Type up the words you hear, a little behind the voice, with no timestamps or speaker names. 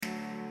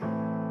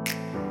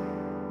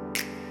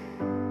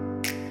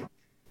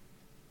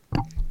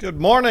Good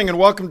morning and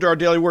welcome to our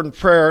daily word and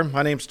prayer.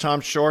 My name's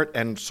Tom Short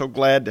and so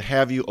glad to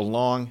have you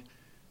along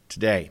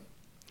today.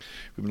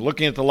 We've been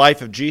looking at the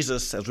life of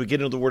Jesus as we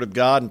get into the Word of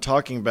God and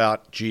talking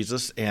about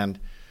Jesus and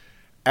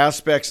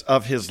aspects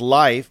of his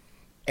life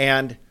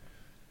and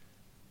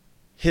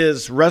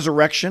his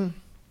resurrection,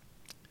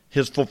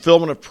 his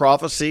fulfillment of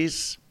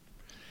prophecies,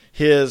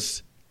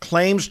 his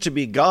claims to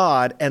be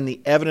God, and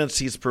the evidence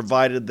he's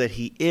provided that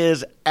he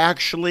is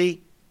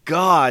actually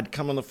God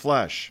come in the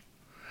flesh.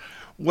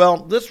 Well,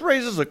 this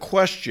raises a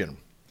question.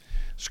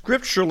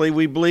 Scripturally,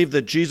 we believe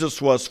that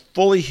Jesus was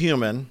fully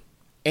human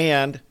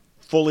and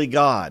fully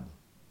God.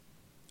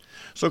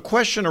 So a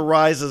question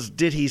arises,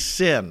 did he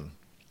sin?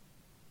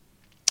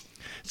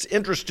 It's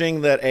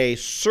interesting that a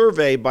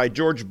survey by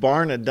George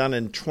Barna done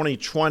in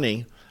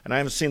 2020, and I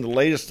haven't seen the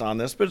latest on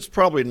this, but it's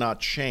probably not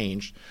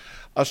changed,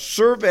 a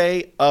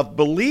survey of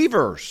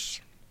believers,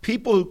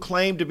 people who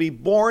claim to be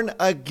born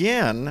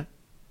again,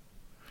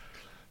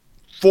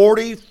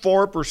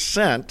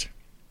 44%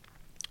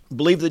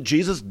 believe that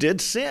Jesus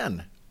did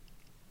sin.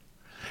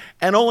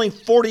 And only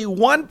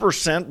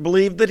 41%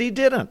 believe that he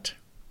didn't.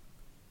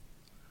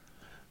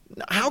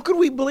 How could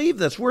we believe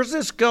this? Where does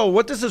this go?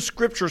 What does the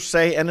scripture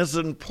say, and is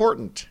it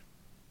important?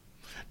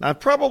 Now,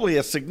 probably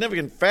a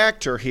significant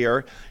factor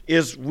here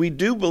is we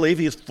do believe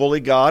he's fully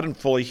God and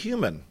fully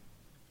human.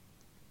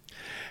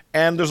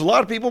 And there's a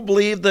lot of people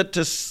believe that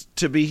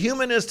to be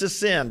human is to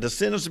sin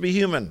is to be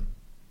human.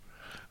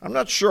 I'm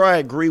not sure I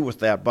agree with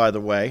that, by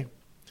the way.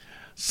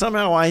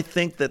 Somehow I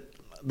think that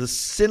the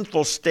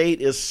sinful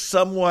state is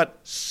somewhat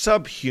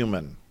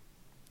subhuman.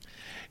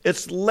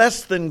 It's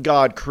less than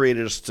God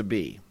created us to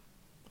be.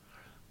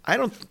 I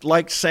don't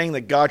like saying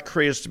that God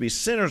created us to be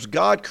sinners.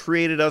 God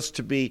created us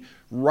to be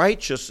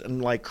righteous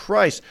and like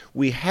Christ.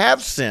 We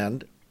have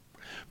sinned,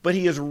 but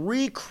he is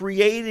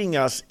recreating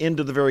us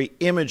into the very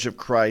image of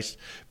Christ,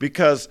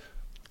 because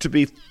to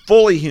be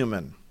fully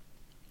human,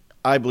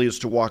 I believe, is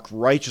to walk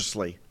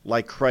righteously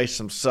like Christ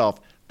himself.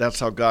 That's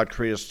how God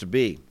created us to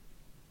be.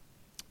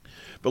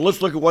 But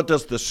let's look at what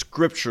does the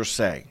scripture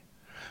say.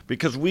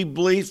 Because we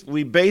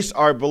base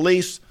our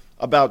beliefs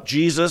about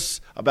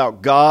Jesus,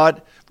 about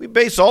God, we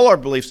base all our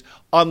beliefs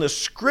on the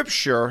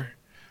scripture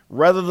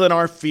rather than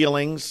our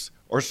feelings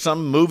or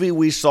some movie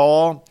we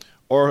saw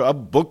or a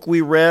book we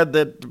read,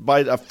 that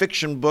by a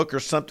fiction book or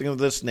something of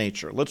this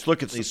nature. Let's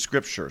look at these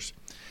scriptures.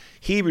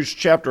 Hebrews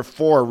chapter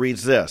 4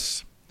 reads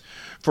this: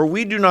 "For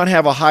we do not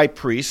have a high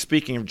priest,"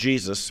 speaking of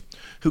Jesus,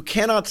 "who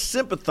cannot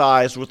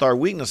sympathize with our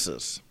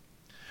weaknesses,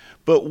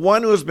 but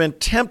one who has been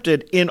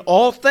tempted in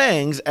all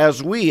things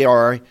as we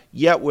are,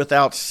 yet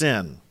without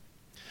sin."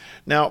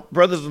 Now,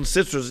 brothers and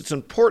sisters, it's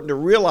important to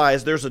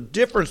realize there's a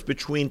difference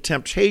between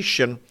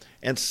temptation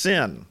and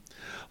sin.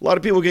 A lot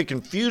of people get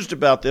confused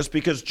about this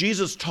because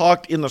Jesus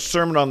talked in the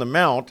Sermon on the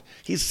Mount.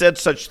 He said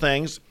such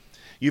things.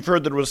 You've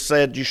heard that it was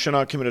said, "You shall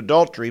not commit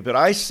adultery." But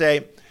I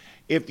say,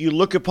 if you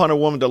look upon a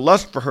woman to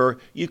lust for her,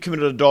 you've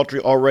committed adultery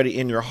already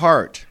in your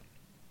heart.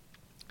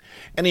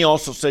 And he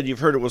also said, you've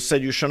heard it was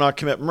said, "You shall not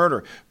commit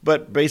murder."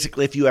 But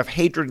basically, if you have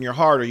hatred in your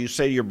heart, or you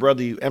say to your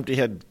brother, "You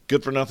empty-headed,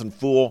 good-for-nothing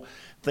fool,"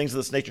 things of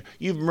this nature,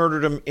 you've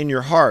murdered him in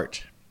your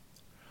heart.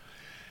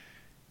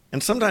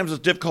 And sometimes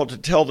it's difficult to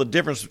tell the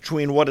difference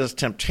between what is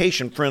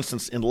temptation, for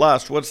instance, in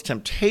lust, what's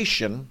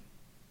temptation,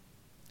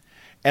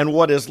 and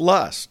what is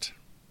lust.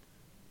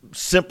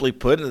 Simply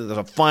put, there's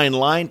a fine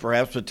line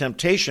perhaps, but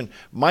temptation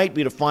might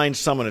be to find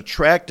someone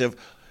attractive,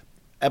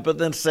 but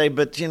then say,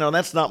 but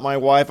that's not my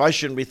wife, I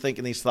shouldn't be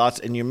thinking these thoughts,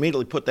 and you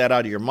immediately put that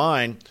out of your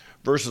mind,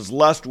 versus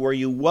lust, where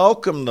you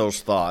welcome those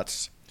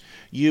thoughts,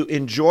 you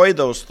enjoy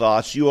those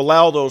thoughts, you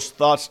allow those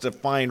thoughts to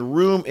find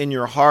room in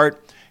your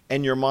heart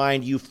and your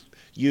mind,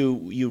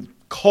 you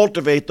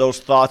cultivate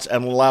those thoughts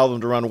and allow them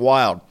to run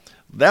wild.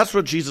 That's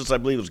what Jesus, I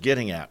believe, was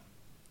getting at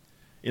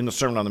in the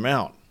Sermon on the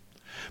Mount.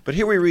 But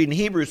here we read in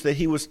Hebrews that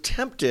he was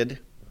tempted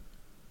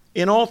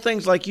in all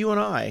things like you and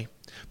I,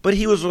 but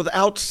he was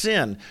without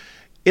sin.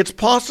 It's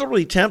possible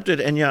he tempted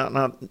and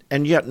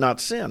yet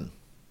not sin.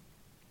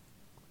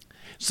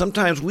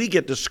 Sometimes we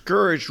get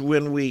discouraged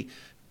when we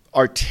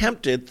are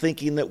tempted,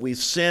 thinking that we've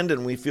sinned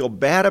and we feel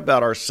bad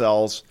about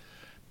ourselves.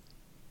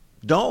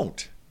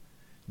 Don't.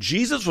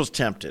 Jesus was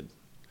tempted,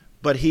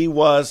 but he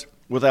was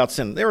without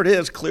sin. There it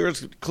is, clear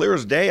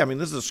as day. I mean,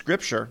 this is a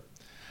scripture.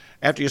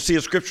 After you see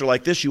a scripture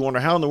like this, you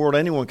wonder how in the world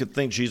anyone could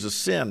think Jesus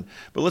sinned.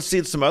 But let's see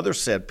what some others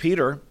said.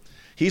 Peter,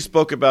 he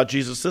spoke about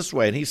Jesus this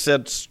way, and he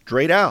said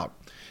straight out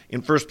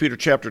in 1 Peter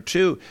chapter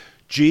 2,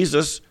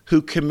 "Jesus,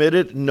 who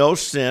committed no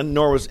sin,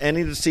 nor was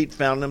any deceit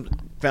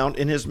found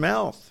in his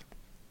mouth."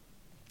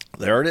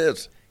 There it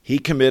is. He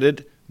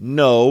committed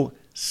no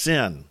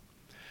sin.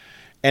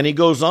 And he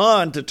goes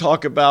on to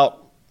talk about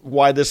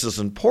why this is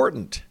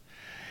important.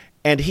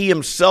 "And he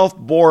himself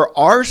bore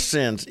our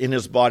sins in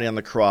his body on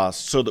the cross,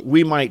 so that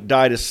we might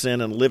die to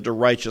sin and live to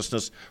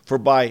righteousness, for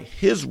by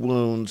his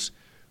wounds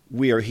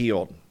we are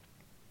healed."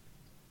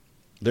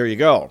 There you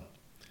go.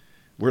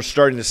 We're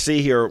starting to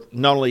see here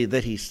not only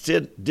that he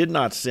did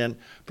not sin,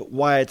 but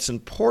why it's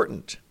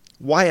important,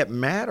 why it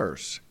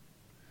matters.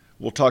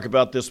 We'll talk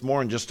about this more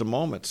in just a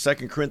moment.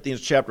 2 Corinthians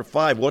chapter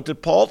 5. What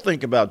did Paul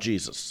think about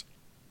Jesus?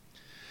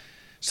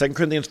 2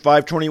 Corinthians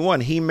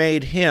 5:21. He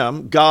made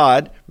him,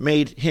 God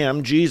made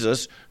him,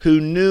 Jesus, who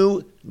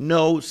knew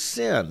no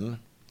sin,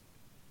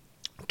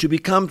 to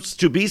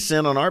be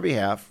sin on our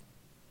behalf,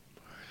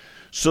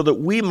 so that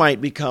we might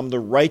become the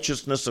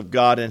righteousness of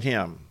God in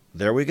him.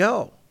 There we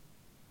go.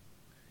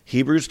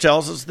 Hebrews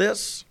tells us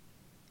this.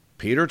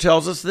 Peter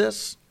tells us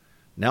this.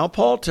 Now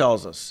Paul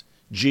tells us.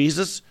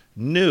 Jesus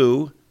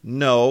knew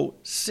no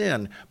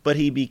sin, but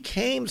he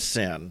became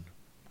sin.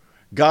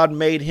 God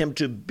made him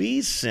to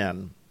be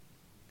sin.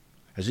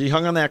 As he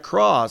hung on that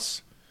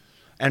cross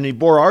and he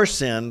bore our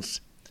sins,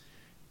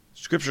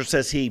 Scripture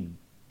says he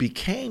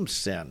became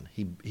sin.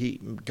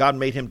 God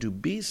made him to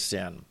be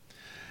sin.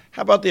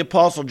 How about the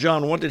Apostle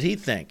John? What did he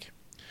think?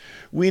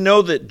 We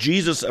know that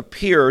Jesus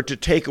appeared to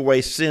take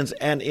away sins,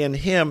 and in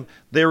him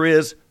there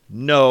is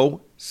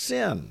no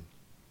sin.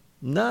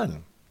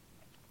 None.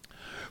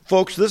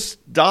 Folks, this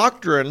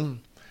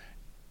doctrine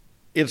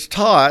is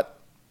taught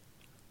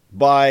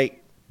by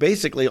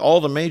basically all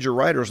the major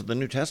writers of the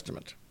New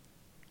Testament.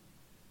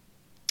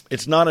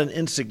 It's not an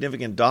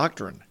insignificant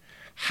doctrine.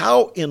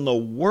 How in the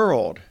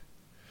world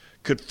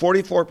could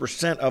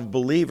 44% of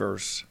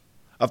believers,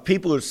 of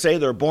people who say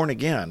they're born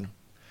again,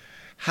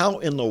 how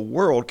in the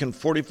world can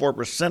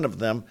 44% of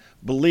them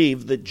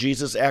believe that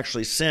Jesus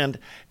actually sinned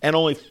and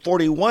only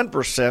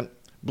 41%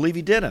 believe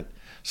he didn't?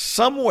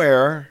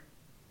 Somewhere,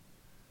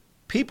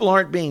 people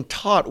aren't being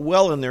taught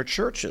well in their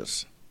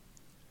churches.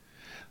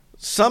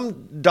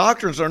 Some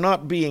doctrines are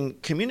not being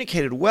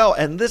communicated well,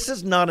 and this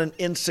is not an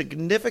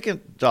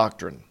insignificant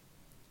doctrine.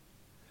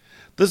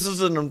 This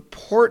is an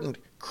important,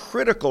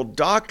 critical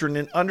doctrine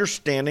in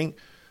understanding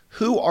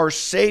who our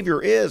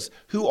Savior is,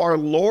 who our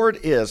Lord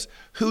is,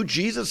 who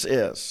Jesus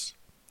is.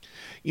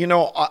 You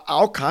know,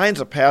 all kinds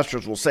of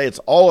pastors will say it's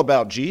all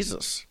about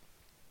Jesus.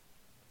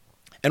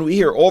 And we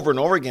hear over and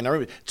over again,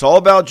 it's all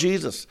about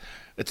Jesus.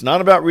 It's not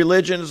about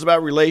religion, it's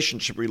about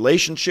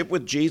relationship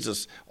with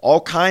Jesus. All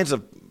kinds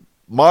of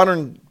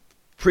modern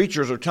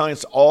preachers are telling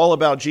us all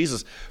about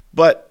Jesus.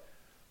 But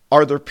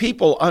are there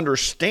people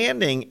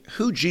understanding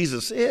who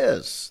Jesus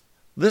is?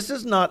 This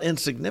is not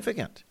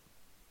insignificant.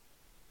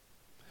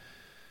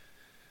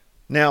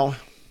 Now,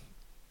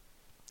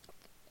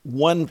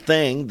 one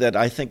thing that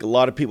I think a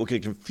lot of people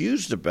get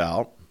confused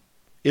about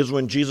is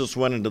when Jesus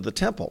went into the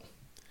temple.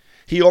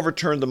 He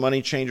overturned the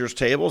money changers'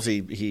 tables.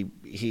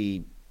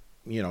 He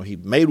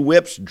made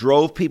whips,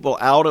 drove people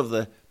out of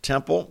the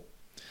temple.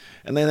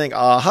 And they think,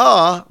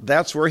 aha,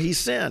 that's where he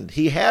sinned.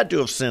 He had to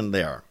have sinned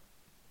there.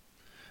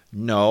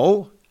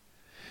 No.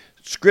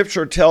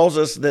 Scripture tells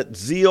us that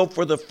zeal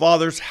for the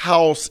Father's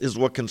house is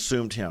what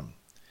consumed him.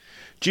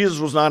 Jesus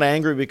was not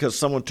angry because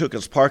someone took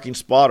his parking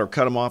spot or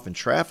cut him off in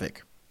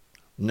traffic.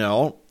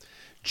 No.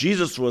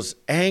 Jesus was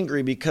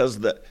angry because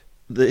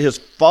his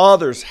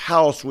Father's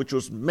house, which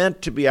was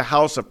meant to be a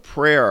house of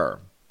prayer,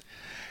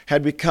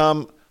 had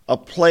become a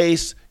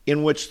place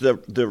in which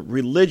the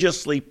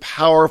religiously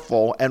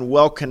powerful and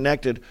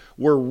well-connected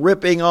were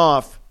ripping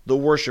off the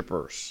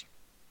worshipers.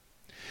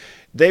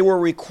 They were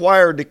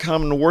required to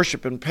come and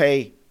worship and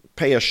pay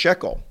a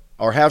shekel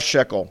or half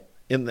shekel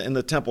in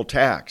the temple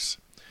tax.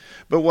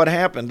 But what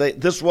happened?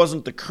 This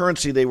wasn't the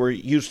currency they were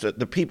used to.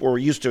 The people were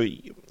used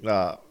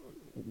to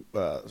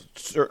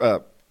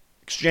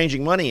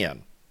exchanging money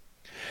in.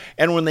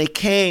 And when they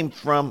came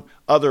from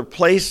other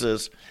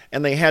places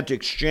and they had to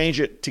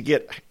exchange it to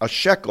get a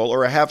shekel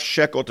or a half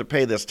shekel to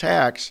pay this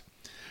tax,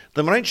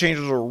 the money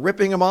changers were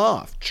ripping them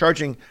off,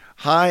 charging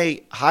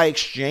high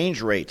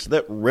exchange rates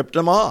that ripped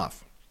them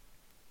off.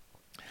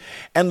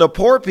 And the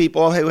poor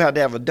people who had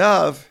to have a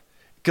dove,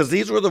 because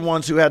these were the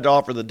ones who had to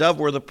offer the dove,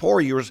 were the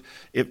poor.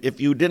 If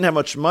you didn't have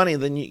much money,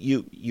 then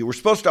you were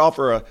supposed to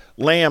offer a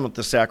lamb at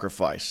the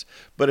sacrifice.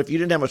 But if you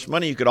didn't have much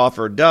money, you could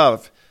offer a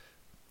dove.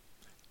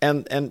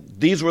 And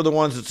these were the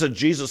ones that said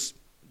Jesus,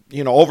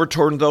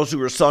 overturned those who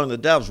were selling the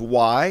doves.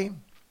 Why?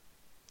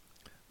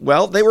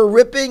 Well, they were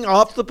ripping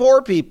off the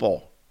poor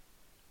people.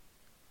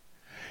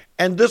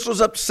 And this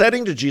was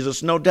upsetting to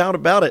Jesus, no doubt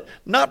about it.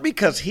 Not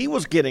because he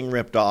was getting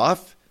ripped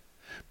off,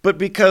 but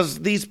because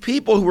these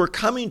people who were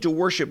coming to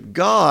worship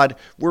God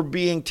were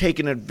being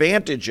taken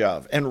advantage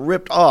of and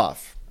ripped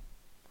off.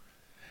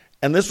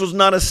 And this was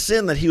not a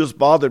sin that he was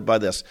bothered by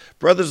this.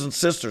 Brothers and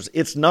sisters,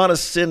 it's not a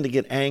sin to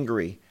get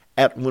angry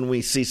at when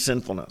we see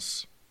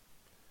sinfulness.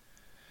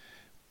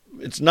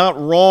 It's not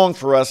wrong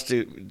for us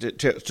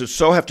to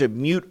so have to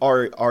mute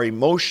our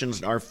emotions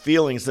and our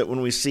feelings that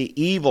when we see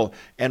evil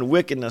and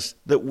wickedness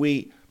that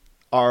we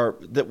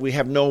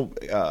have no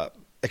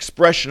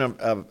expression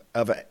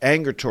of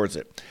anger towards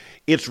it.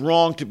 It's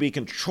wrong to be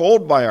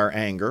controlled by our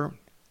anger.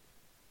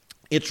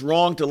 It's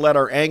wrong to let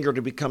our anger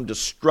to become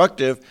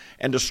destructive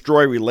and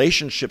destroy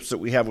relationships that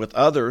we have with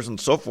others and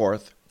so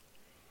forth.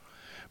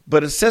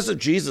 But it says of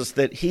Jesus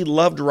that he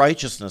loved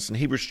righteousness. In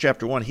Hebrews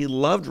chapter 1, he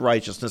loved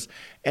righteousness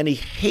and he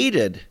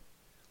hated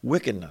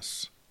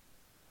wickedness.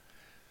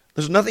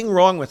 There's nothing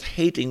wrong with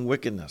hating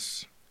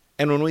wickedness.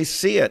 And when we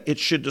see it, it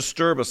should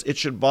disturb us. It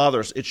should bother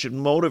us. It should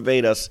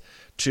motivate us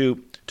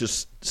to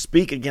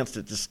speak against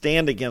it, to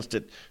stand against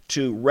it,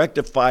 to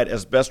rectify it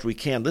as best we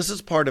can. This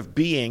is part of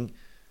being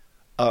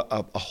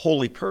a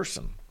holy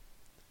person.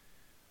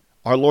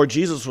 Our Lord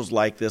Jesus was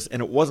like this,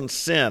 and it wasn't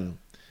sin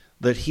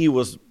that he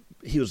was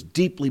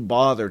deeply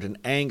bothered and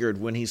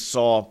angered when he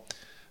saw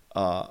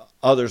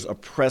others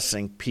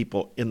oppressing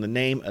people in the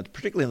name,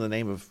 particularly in the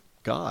name of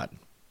God.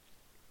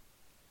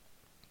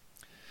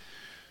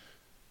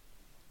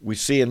 We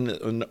see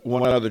in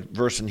one other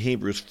verse in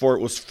Hebrews, for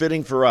it was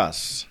fitting for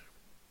us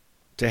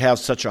to have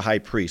such a high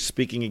priest,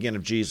 speaking again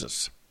of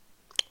Jesus,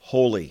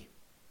 holy,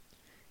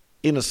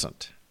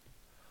 innocent,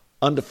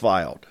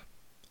 undefiled,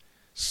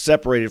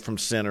 separated from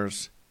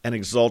sinners, and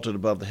exalted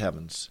above the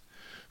heavens,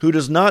 who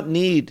does not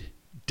need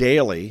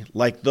daily,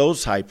 like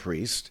those high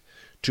priests,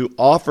 to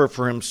offer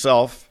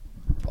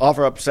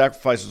up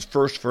sacrifices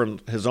first for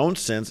his own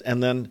sins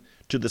and then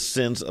to the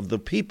sins of the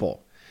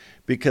people,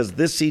 because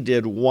this he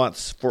did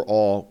once for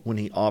all when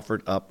he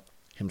offered up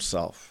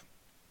himself.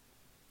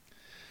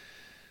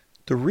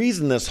 The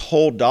reason this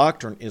whole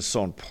doctrine is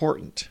so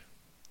important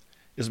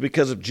is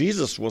because if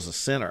Jesus was a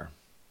sinner,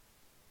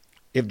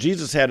 if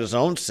Jesus had his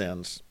own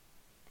sins,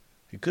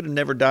 he could have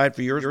never died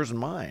for yours and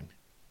mine.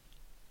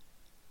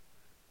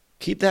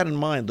 Keep that in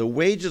mind. The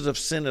wages of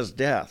sin is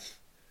death.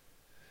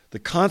 The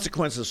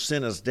consequence of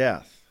sin is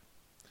death.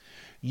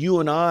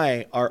 You and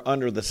I are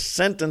under the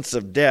sentence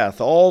of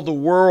death. All the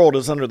world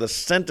is under the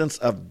sentence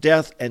of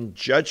death and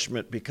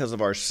judgment because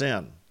of our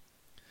sin.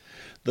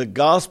 The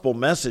gospel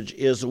message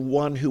is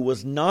one who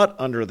was not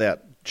under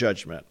that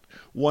judgment,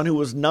 one who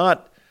was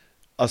not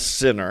a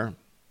sinner,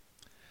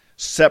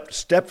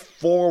 stepped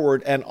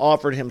forward and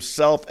offered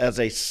himself as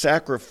a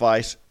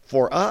sacrifice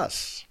for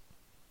us.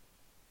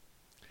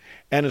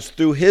 And it's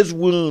through his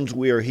wounds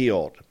we are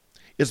healed.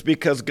 It's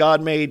because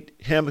God made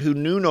him who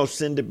knew no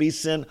sin to be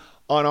sin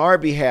on our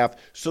behalf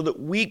so that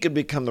we could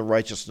become the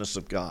righteousness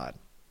of God.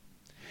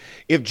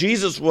 If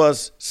Jesus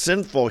was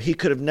sinful, he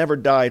could have never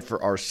died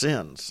for our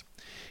sins.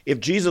 If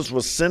Jesus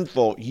was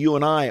sinful, you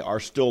and I are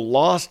still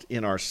lost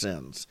in our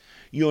sins.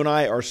 You and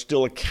I are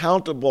still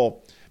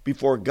accountable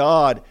before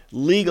God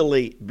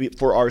legally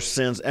for our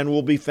sins and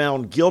will be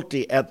found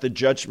guilty at the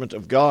judgment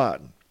of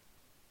God.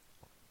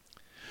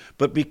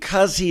 But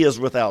because he is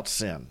without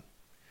sin,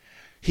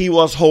 he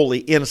was holy,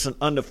 innocent,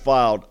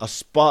 undefiled, a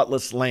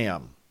spotless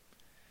lamb.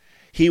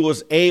 He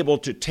was able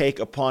to take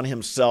upon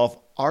himself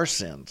our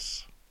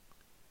sins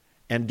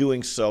and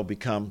doing so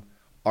become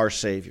our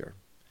Savior.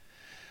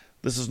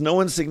 This is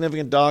no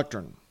insignificant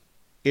doctrine.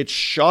 It's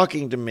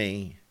shocking to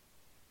me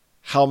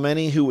how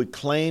many who would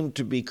claim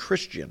to be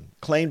Christian,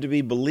 claim to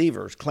be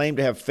believers, claim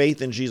to have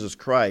faith in Jesus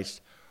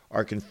Christ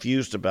are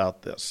confused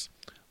about this.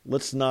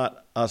 Let's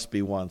not us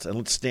be ones, and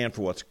let's stand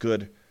for what's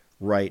good,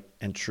 right,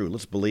 and true.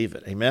 Let's believe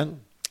it.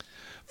 Amen?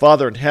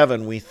 Father in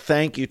heaven, we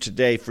thank you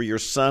today for your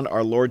Son,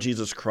 our Lord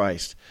Jesus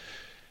Christ.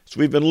 So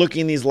we've been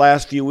looking these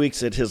last few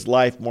weeks at his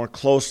life more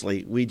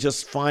closely. We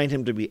just find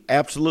him to be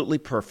absolutely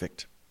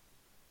perfect.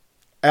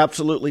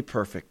 Absolutely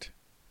perfect.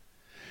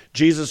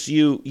 Jesus,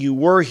 you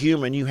were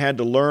human. You had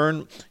to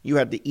learn. You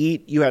had to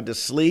eat. You had to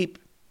sleep.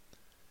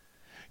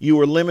 You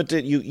were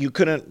limited. You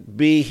couldn't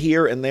be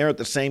here and there at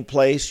the same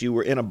place. You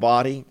were in a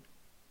body.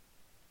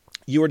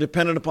 You were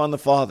dependent upon the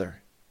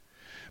Father.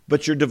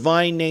 But your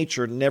divine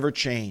nature never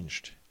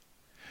changed.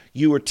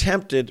 You were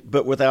tempted,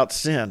 but without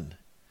sin.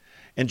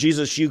 And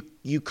Jesus,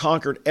 you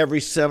conquered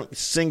every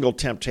single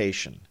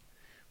temptation.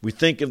 We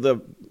think of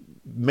the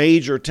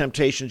major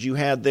temptations you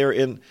had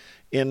there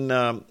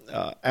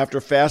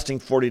after fasting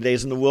 40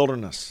 days in the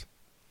wilderness.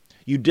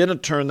 You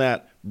didn't turn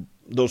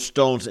those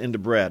stones into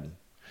bread.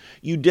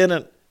 You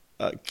didn't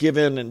give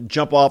in and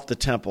jump off the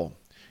temple.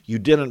 You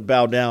didn't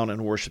bow down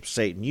and worship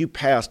Satan. You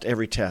passed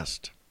every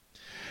test.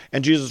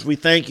 And Jesus, we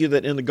thank you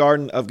that in the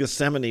Garden of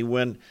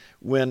Gethsemane,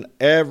 when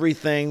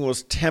everything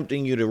was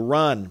tempting you to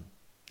run,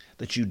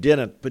 that you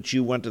didn't, but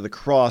you went to the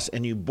cross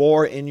and you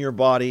bore in your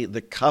body the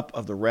cup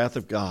of the wrath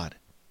of God.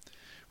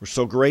 We're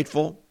so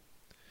grateful.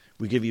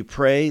 We give you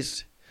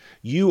praise.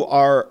 You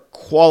are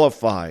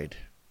qualified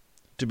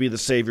to be the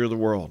Savior of the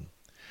world.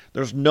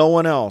 There's no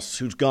one else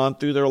who's gone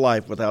through their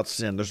life without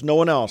sin. There's no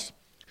one else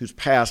who's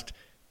passed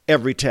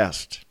every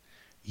test.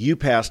 You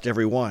passed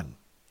every one.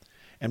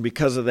 And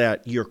because of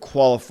that, you're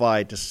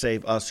qualified to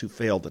save us who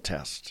failed the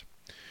test.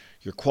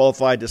 You're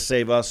qualified to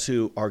save us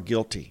who are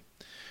guilty.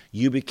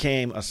 You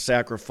became a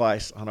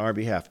sacrifice on our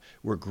behalf.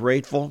 We're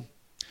grateful.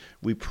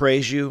 We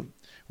praise you.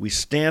 We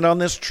stand on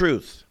this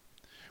truth.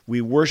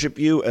 We worship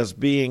you as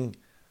being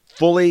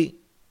fully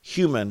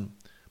human,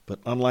 but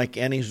unlike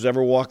any who's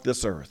ever walked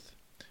this earth,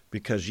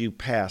 because you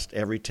passed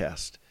every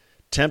test,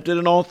 tempted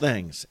in all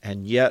things,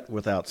 and yet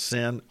without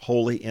sin,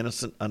 holy,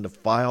 innocent,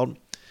 undefiled.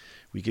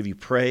 We give you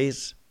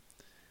praise,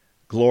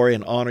 glory,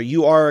 and honor.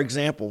 You are our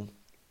example,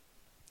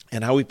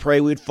 and how we pray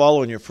we'd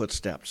follow in your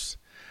footsteps.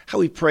 How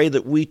we pray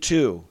that we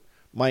too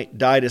might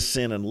die to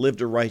sin and live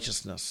to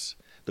righteousness,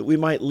 that we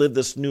might live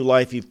this new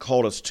life you've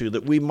called us to,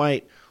 that we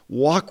might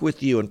walk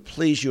with you and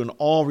please you in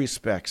all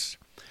respects,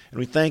 And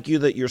we thank you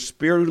that your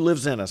Spirit who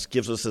lives in us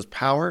gives us his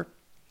power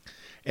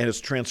and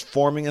is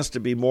transforming us to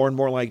be more and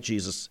more like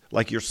Jesus,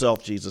 like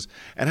yourself, Jesus.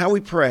 And how we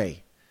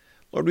pray.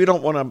 Lord, we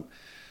don't want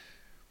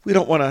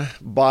to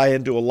buy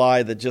into a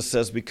lie that just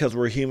says because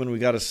we're human, we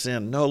got to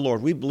sin. No,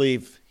 Lord, we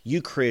believe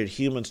you created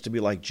humans to be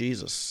like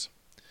Jesus.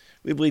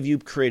 We believe you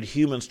created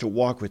humans to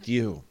walk with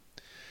you.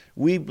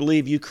 We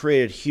believe you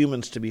created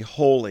humans to be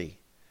holy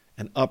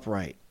and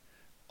upright.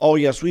 Oh,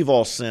 yes, we've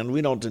all sinned.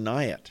 We don't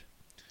deny it.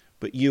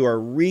 But you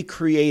are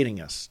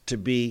recreating us to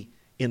be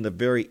in the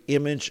very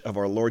image of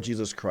our Lord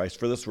Jesus Christ.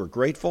 For this, we're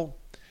grateful,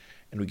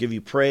 and we give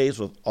you praise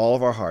with all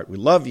of our heart. We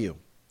love you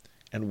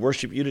and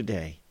worship you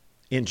today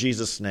in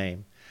Jesus'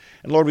 name.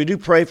 And Lord, we do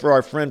pray for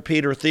our friend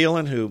Peter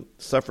Thielen, who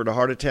suffered a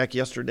heart attack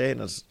yesterday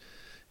and is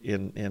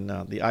in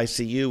the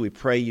ICU. We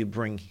pray you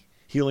bring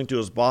healing to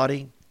his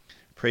body.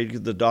 Pray to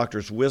the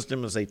doctor's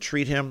wisdom as they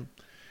treat him.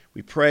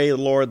 We pray,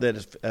 Lord,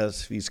 that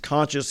if he's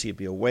conscious, he'd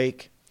be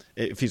awake.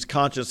 If he's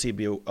conscious, he'd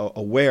be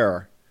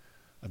aware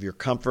of your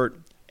comfort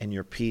and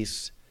your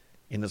peace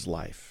in his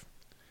life.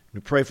 We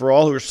pray for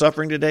all who are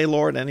suffering today,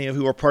 Lord, any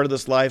who are part of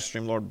this live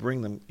stream, Lord,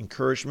 bring them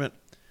encouragement,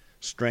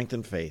 strength,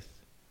 and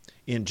faith.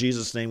 In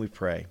Jesus' name we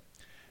pray.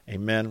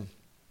 Amen,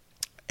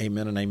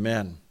 amen, and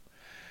amen.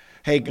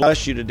 Hey, God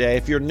bless you today.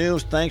 If you're new,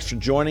 thanks for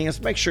joining us.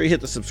 Make sure you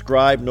hit the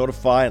subscribe,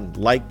 notify, and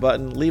like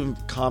button. Leave a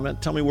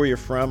comment. Tell me where you're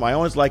from. I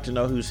always like to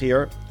know who's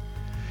here.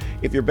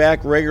 If you're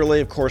back regularly,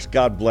 of course,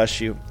 God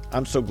bless you.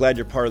 I'm so glad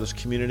you're part of this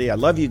community. I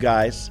love you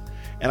guys,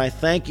 and I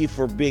thank you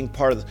for being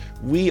part of this.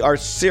 We are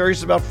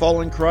serious about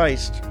following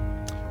Christ.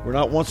 We're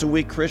not once a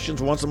week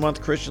Christians, once a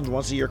month Christians,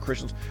 once a year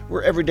Christians.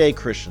 We're everyday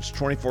Christians,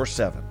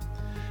 24/7.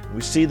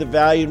 We see the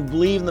value and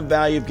believe in the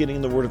value of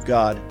getting the Word of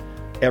God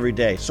every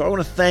day. So I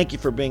want to thank you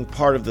for being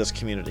part of this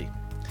community.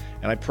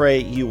 And I pray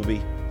you will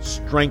be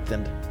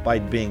strengthened by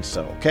being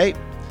so, okay?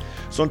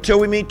 So until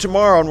we meet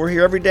tomorrow, and we're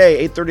here every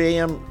day, 8:30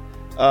 a.m.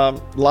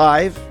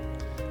 Live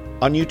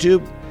on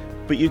YouTube,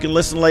 but you can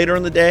listen later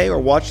in the day or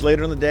watch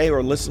later in the day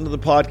or listen to the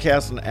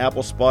podcast on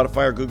Apple,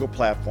 Spotify, or Google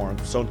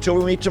platforms. So until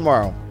we meet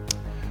tomorrow,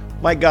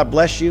 might God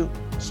bless you,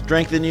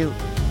 strengthen you,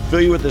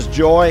 fill you with his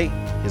joy,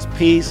 his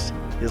peace,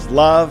 his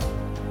love,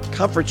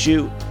 comfort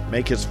you,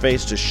 make his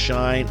face to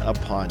shine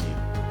upon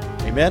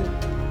you.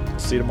 Amen.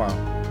 See you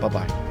tomorrow.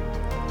 Bye-bye.